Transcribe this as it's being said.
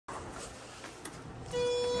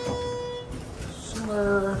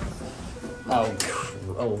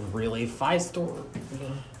Oh, really? 5-story?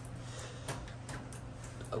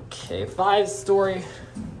 Okay, 5-story.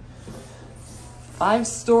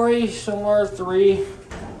 5-story, Schindler 3,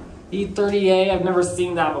 E30A. I've never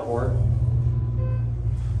seen that before.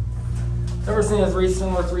 Never seen a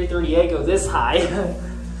Schindler 330A go this high.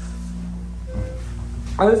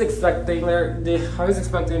 I was expecting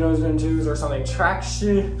those twos or something.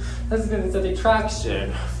 Traction. That's gonna say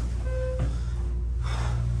traction.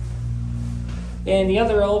 And the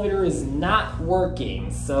other elevator is not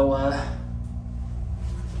working. So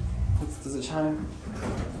does it chime?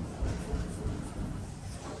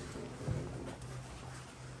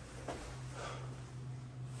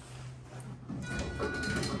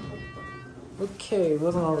 Okay, it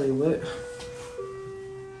wasn't already lit.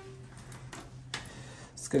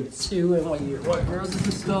 Let's go to, and what year was this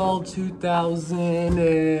installed?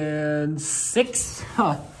 2006?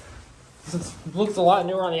 Huh. This looks a lot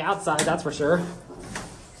newer on the outside, that's for sure.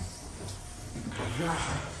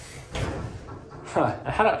 Huh.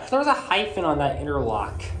 There was a hyphen on that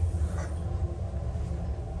interlock.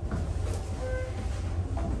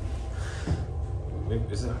 Yeah,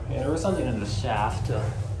 there was something in the shaft.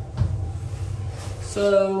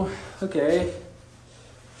 So, okay.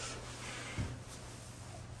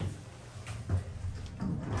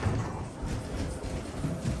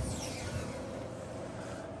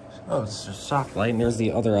 Oh, it's just shop light, and there's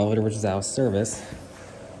the other elevator, which is out of service.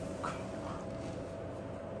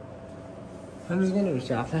 I'm just going to the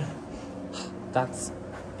shaft. That's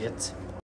it.